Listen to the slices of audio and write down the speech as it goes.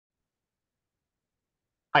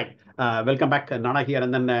Hi, welcome back. Nana here.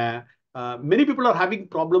 And then many people are having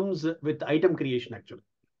problems with item creation actually.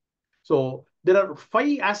 So there are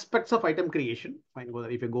 5 aspects of item creation. Fine, go there.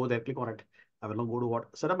 If you go there, click on it. I will now go to what?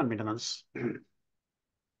 Setup and maintenance. And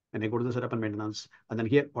I go to the setup and maintenance. And then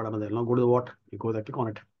here, what happens? I will now go to the what? You go there, click on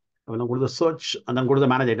it. I will now go to the search and then go to the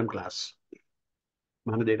manage item class.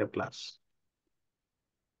 Manage item class.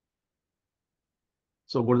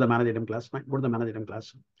 So go to the manage item class. Fine, go to the manage item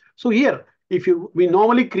class. So here, we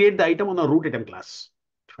normally create the item on a root item class.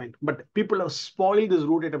 Fine. But people have spoiled this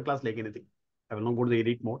root item class like anything. I will now go to the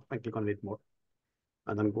edit mode. I click on edit mode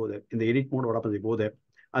and then go there. In the edit mode, what happens? You go there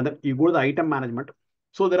and then you go to the item management.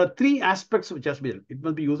 So there are 3 aspects which has to be done. It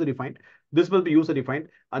must be user defined. This must be user defined.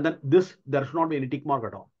 And then there should not be any tick mark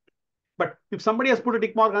at all. But if somebody has put a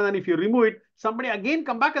tick mark and then if you remove it, somebody again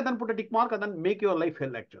come back and then put a tick mark and then make your life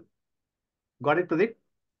hell actually. Got it, Pradeep?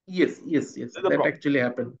 Yes. That actually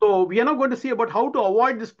happened. So we are now going to see about how to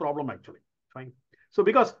avoid this problem actually. Fine. So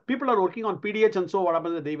because people are working on PDH and so what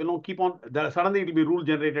happens is they will not keep on, suddenly it will be rule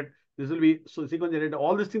generated. This will be sequence generated.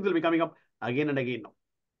 All these things will be coming up again and again now.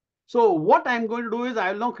 So what I'm going to do is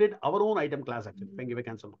I will now create our own item class actually. If I give a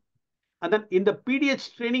cancel now. And then in the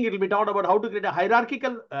PDH training, it will be taught about how to create a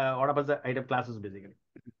hierarchical, what happens the item classes basically.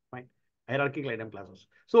 Fine. Hierarchical item classes.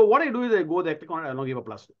 So what I do is I go there, click on it, I'll now give a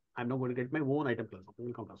plus. I'm now going to get my own item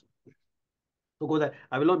class. So go there.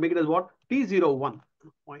 I will not make it as what? T01.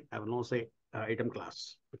 Fine. I will now say item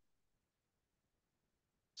class.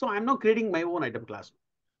 So I'm now creating my own item class.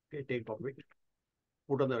 Okay, take topic,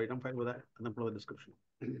 put on the item file with that, and then put the description.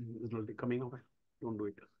 It will be coming over. Don't do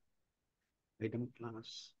it. Item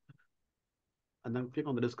class. And then click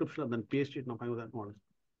on the description and then paste it now with that model.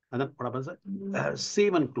 And then what happens?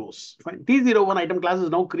 Save and close. Fine. T01 item class is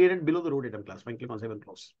now created below the root item class. Fine. Click on save and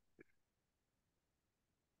close.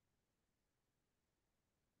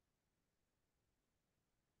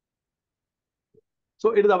 So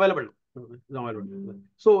it is available.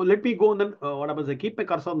 So let me go and then what happens? I keep my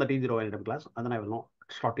cursor on the T01 item class and then I will now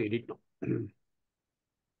start to edit now.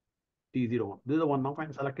 T01. This is the one now.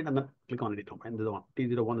 Fine. Select it and then click on edit now. Fine. This is the one.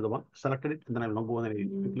 T01 is the one. Selected it and then I will now go and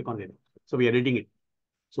edit. Click on edit. So we are editing it.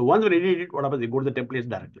 So once we edit it, what happens? You go to the templates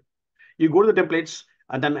directly. You go to the templates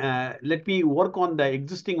and then let me work on the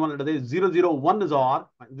existing one. That is 001 is R.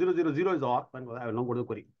 000 is R. I will now go to the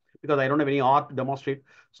query because I don't have any R to demonstrate.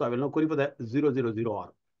 So I will now query for the 000R.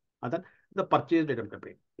 And then the purchased item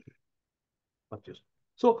template. Purchase.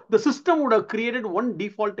 So the system would have created one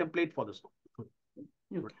default template for this.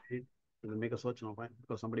 We'll make a search now, fine,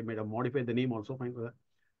 because somebody might have modified the name also, fine for that.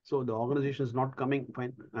 So the organization is not coming,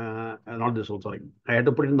 fine. Not this one, sorry. I had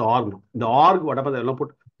to put it in the org now. The org, what happens, I will now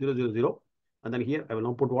put 000. And then here I will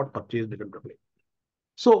now put what? Purchased item template.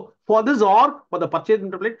 So for this org, for the purchased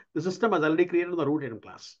item template, the system has already created the root item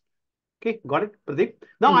class. Okay, got it, Pradeep?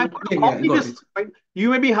 Now I'm going to copy this. Fine.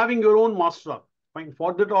 You may be having your own master org. Fine.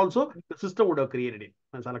 For that also, the system would have created it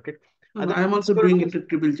and selected. And I'm also doing it at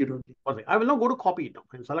 000. I will now go to copy it now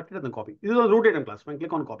and select it and then copy. This is a root item class. Fine.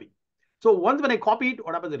 Click on copy. So once when I copy it,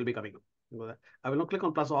 what happens? It will be coming up. I will now click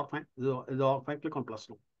on plus or fine. Fine. Click on plus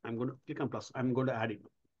now. I'm going to click on plus. I'm going to add it.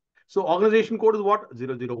 So organization code is what?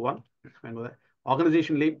 001. Fine.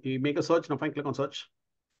 Organization name. You make a search now. Fine. Click on search.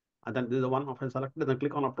 And then this is the one of I selected. Then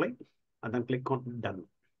click on apply. And then click on done.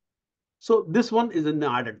 So this one is in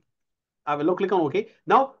the added. I will now click on OK.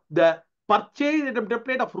 Now the purchase item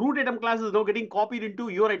template of root item class is now getting copied into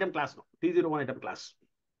your item class now. T01 item class.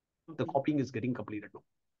 The copying is getting completed now.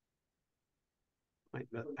 Right.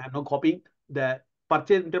 I am now copying the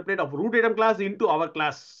purchase template of root item class into our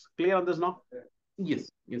class. Clear on this now?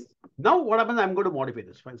 Yes. Now what happens? I'm going to modify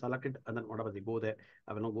this. Fine, select it, and then what happens? You go there.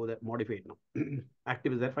 I will now go there, modify it now.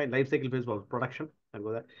 Active is there. Fine. Life cycle phase was production. I'll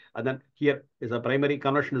go there. And then here is a primary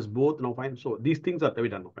conversion is both now. Fine. So these things are to be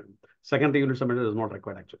done now. Fine. Secondary unit submitted is not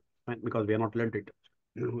required actually. Fine, because we are not learned it.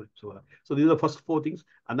 So these are the first 4 things.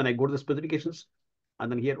 And then I go to the specifications.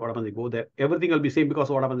 And then here, what happens? You go there. Everything will be same because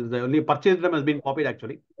what happens is the only purchase item has been copied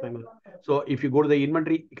actually. So if you go to the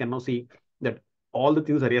inventory, you can now see that all the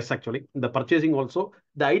things are yes actually. The purchasing also,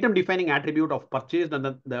 the item defining attribute of purchased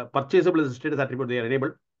and the purchasable status attribute they are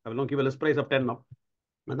enabled. I will now give a list price of 10 now.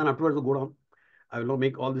 And then afterwards go down. I will now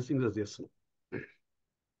make all these things as yes.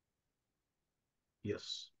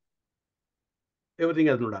 Yes. Everything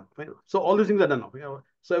has been done. Fine. So all these things are done now.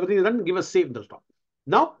 So everything is done. Give a save the stop.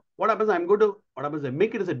 Now what happens? I'm going to I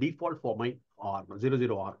make it as a default for my R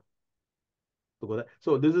 00R.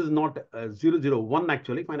 So this is not 001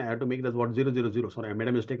 actually. Fine. I have to make it as what 000. Sorry, I made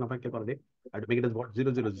a mistake. Now I click on it. I have to make it as what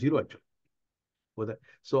 000 actually.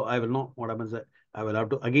 So I will know what happens. I will have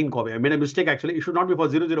to again copy. I made a mistake actually. It should not be for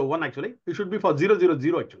 001 actually. It should be for 000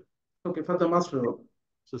 actually. Okay, for the master.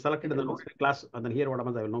 So select it and then load it in class, and then here what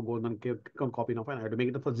happens, I will now go and then click on copy now, fine. I have to make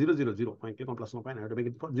it for 0, 0, 0. Fine, click on plus now, fine. I have to make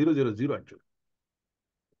it for 0, 0, 0 actually.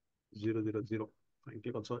 0, 0, 0. Fine,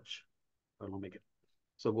 click on search. I will now make it.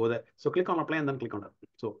 So go there. So click on apply and then click on that.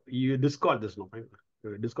 So you discard this now, fine.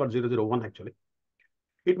 Discard 0, 0, 1 actually.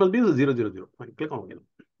 It must be the 0, 0, 0. Fine, click on OK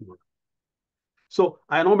now. So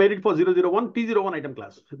I now made it for 0, 0, 1, T01 item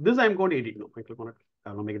class. This I am going to edit now. I click on it.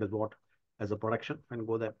 I will now make it as what? As a production. And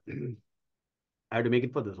go there. I have to make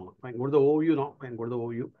it for this one. Fine. Go to the overview now. Fine. Go to the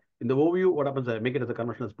overview. In the overview, what happens? I make it as a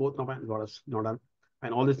conversion as both now. Fine. Got us not done.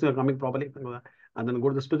 And all these things are coming properly. And then go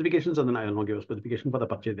to the specifications, and then I will now give a specification for the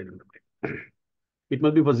purchase data. It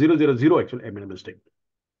must be for 0, 0, 0 actually. I made a mistake.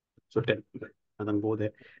 So 10. And then go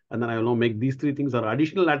there. And then I will now make these three things are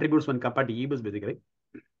additional attributes when compared to EBIS basically.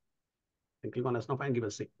 And click on S now and give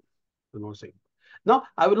a save. No save. Now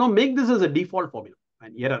I will now make this as a default formula.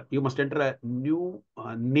 And error, you must enter a new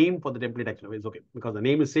name for the template actually. It's okay because the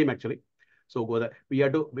name is same actually. So go there. We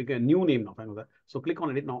have to make a new name now. Fine with that. So click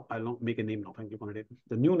on it now. I'll now make a name now. Fine, click on it.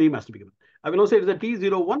 The new name has to be given. I will now say it's a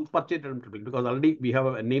T01 purchase template because already we have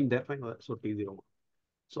a name there. Fine with that. So T01.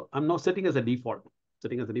 So I'm now setting as a default.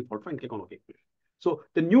 Setting as a default. Fine, click on OK. So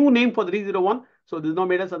the new name for the T01. So this is now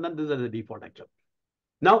made us, and then this is as a default actually.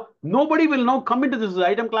 Now nobody will now come into this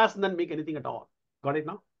item class and then make anything at all. Got it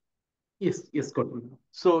now? Yes, yes, got it.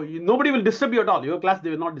 So nobody will disturb you at all. Your class,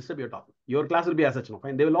 they will not disturb you at all. Your class will be as such now.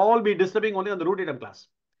 Fine. They will all be disturbing only on the root item class.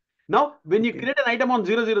 Now, when you create an item on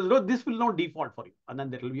 0, 0, 0, this will not default for you. And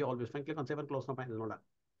then there will be always fine. Click on save and close now. Fine. It's not done.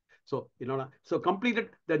 So, so completed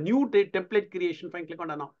the new template creation. Fine. Click on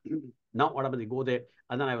that now. Now, what happens? You go there,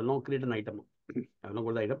 and then I will now create an item. I will now go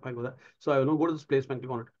to the item. Fine. Go there. So I will now go to this place. Fine.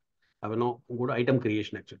 Click on it. I will now go to item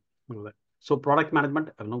creation actually. So product management.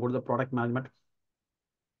 I will now go to the product management.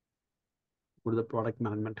 Go to the product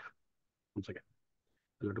management. One second.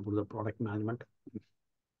 I'll have to go to the product management.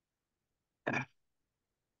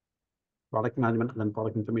 Product management and then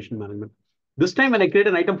product information management. This time when I create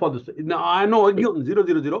an item for this, now I know 0, 0,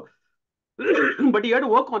 0, but you have to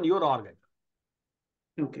work on your org.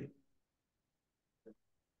 Okay.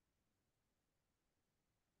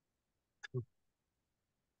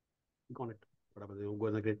 Click on it.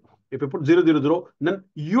 If you put 0, 0, 0, then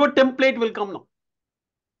your template will come now.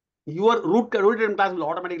 Your root item class will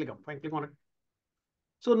automatically come. Fine, click on it.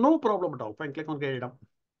 So no problem at all. Fine, click on create item.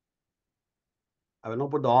 I will now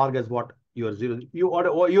put the org as what? Your 0, you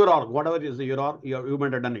or your org, whatever is your org, you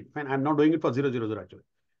might have done it. Fine, I'm not doing it for 0, 0, 0 actually.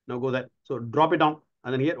 Now go there. So drop it down.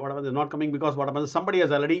 And then here, what happens is not coming because what happens is somebody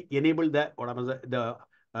has already enabled the, what happens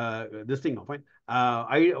this thing now, fine.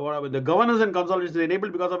 The governance and consolidation is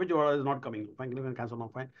enabled because of which what is not coming. Fine, click on cancel now,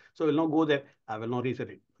 fine. So we'll now go there. I will now reset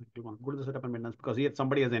it. Go to the setup and maintenance because here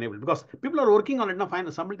somebody has enabled because people are working on it now, fine.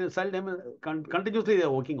 Somebody continuously they are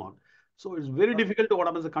working on. So it's very difficult to what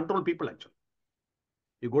happens to control people actually.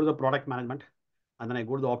 You go to the product management and then I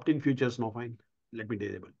go to the opt-in features now, fine. Let me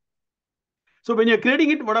disable. So when you're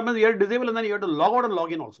creating it, what happens? You have to disable and then you have to log out and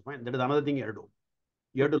log in also. Fine. That is another thing you have to do.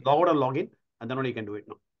 You have to log out and log in, and then only you can do it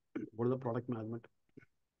now. Go to the product management.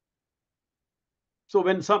 So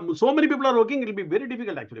when so many people are working, it will be very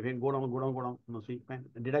difficult actually. Fine. Go down. No, see, fine.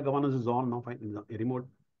 The data governance is on now. Fine. Remote.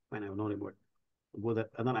 Fine. I have no remote. Go there,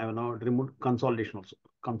 and then I will now remove consolidation also.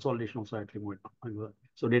 Consolidation also I have to remove it.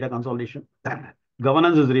 So data consolidation.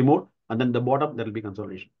 Governance is removed, and then the bottom there will be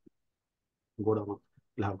consolidation. Go down.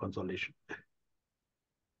 You'll have consolidation.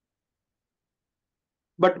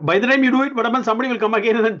 But by the time you do it, what happens? Somebody will come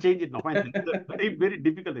again and then change it now. Fine. Very, very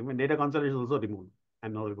difficult. I mean, data consolidation is also removed.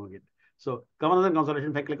 I'm now removing it. So governance and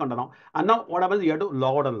consolidation, if I click on that now. And now what happens? You have to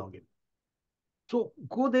log out and log in. So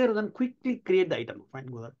go there and then quickly create the item. Fine,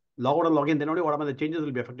 go there. Log out and log in. Then only what happens? The changes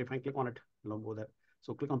will be effective. Fine, click on it. Go there.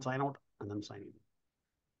 So click on sign out and then sign in.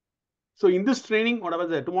 So in this training, what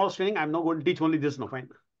happens? Tomorrow's training, I'm not going to teach only this now. Fine.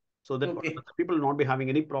 So that people will not be having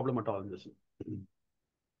any problem at all in this.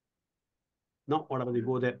 Now, whatever you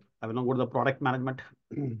go there, I will now go to the product management,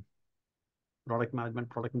 product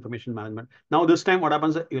information management. Now, this time, what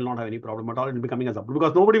happens? You will not have any problem at all. It will be coming as up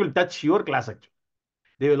because nobody will touch your class actually.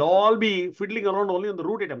 They will all be fiddling around only on the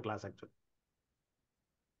root item class actually.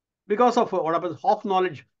 Because of what happens, half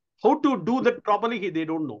knowledge, how to do that properly, they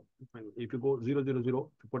don't know. If you go 0, 0,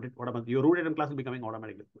 0, put it, what happens? Your root item class will be coming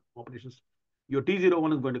automatically. Operations. Your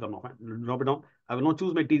T01 is going to come now. Fine. Drop it down. I will now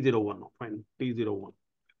choose my T01 now. Fine. T01.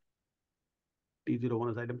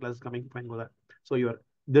 T01 is item class coming. Fine, go there. So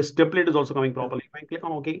this template is also coming properly. Fine, click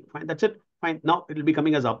on OK. Fine, that's it. Fine. Now it will be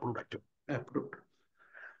coming as approved actually. Approved.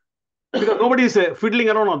 Because nobody is fiddling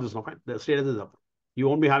around on this now. Fine. The status is up. You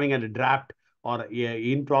won't be having a draft or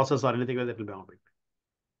in process or anything like that will be on it.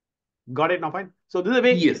 Got it now? Fine. So this is a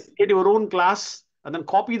way Yes. you get your own class and then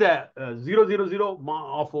copy the 000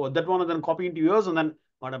 of that one, and then copy into yours, and then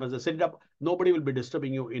what happens is set it up. Nobody will be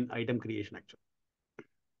disturbing you in item creation actually.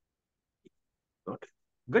 Got it.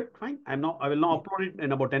 Good, fine. I will now upload it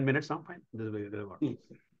in about 10 minutes now. Fine. This way it will work. Yes.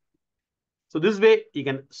 So this way you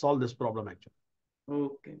can solve this problem actually.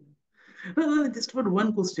 Okay. Just for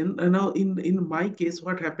one question. Now, in my case,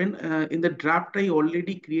 what happened? In the draft, I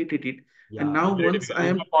already created it, Yeah, and now very once difficult. I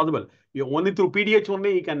It's am not possible. You only through PDH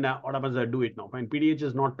only you can what happens do it now. Fine. PDH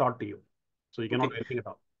is not taught to you, so you cannot do okay. anything at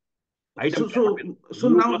all. So Item so so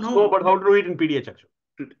you now must know now about how to do it in PDH actually.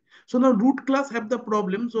 so now root class have the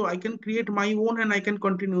problem, so I can create my own and I can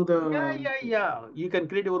continue the. Yeah. You can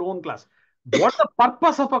create your own class. What the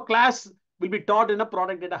purpose of a class will be taught in a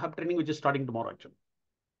product data hub training, which is starting tomorrow actually.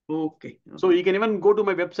 Okay. So you can even go to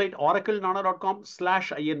my website,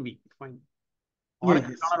 oraclenana.com/inv. Fine. Yeah.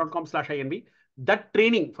 Yes. oraclenana.com/inv. That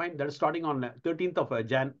training, fine, that is starting on 13th of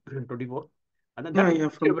Jan 24. And then Yeah. that Yeah.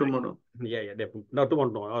 From tomorrow. definitely. No,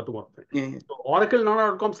 tomorrow. Yeah. Yeah. So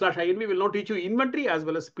oraclenana.com/inv will now teach you inventory as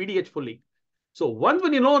well as PDH fully. So once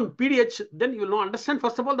when you know PDH, then you will now understand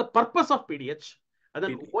first of all the purpose of PDH, and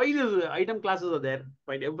then why these item classes are there.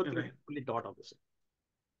 Fine, everything Right. is fully taught on this.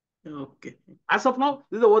 Okay. As of now,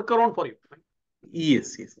 this is a workaround for you. Fine.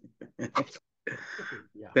 Yes. Yes.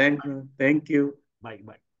 Yeah. Thank you. Thank you. Bye.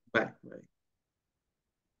 Bye. Bye.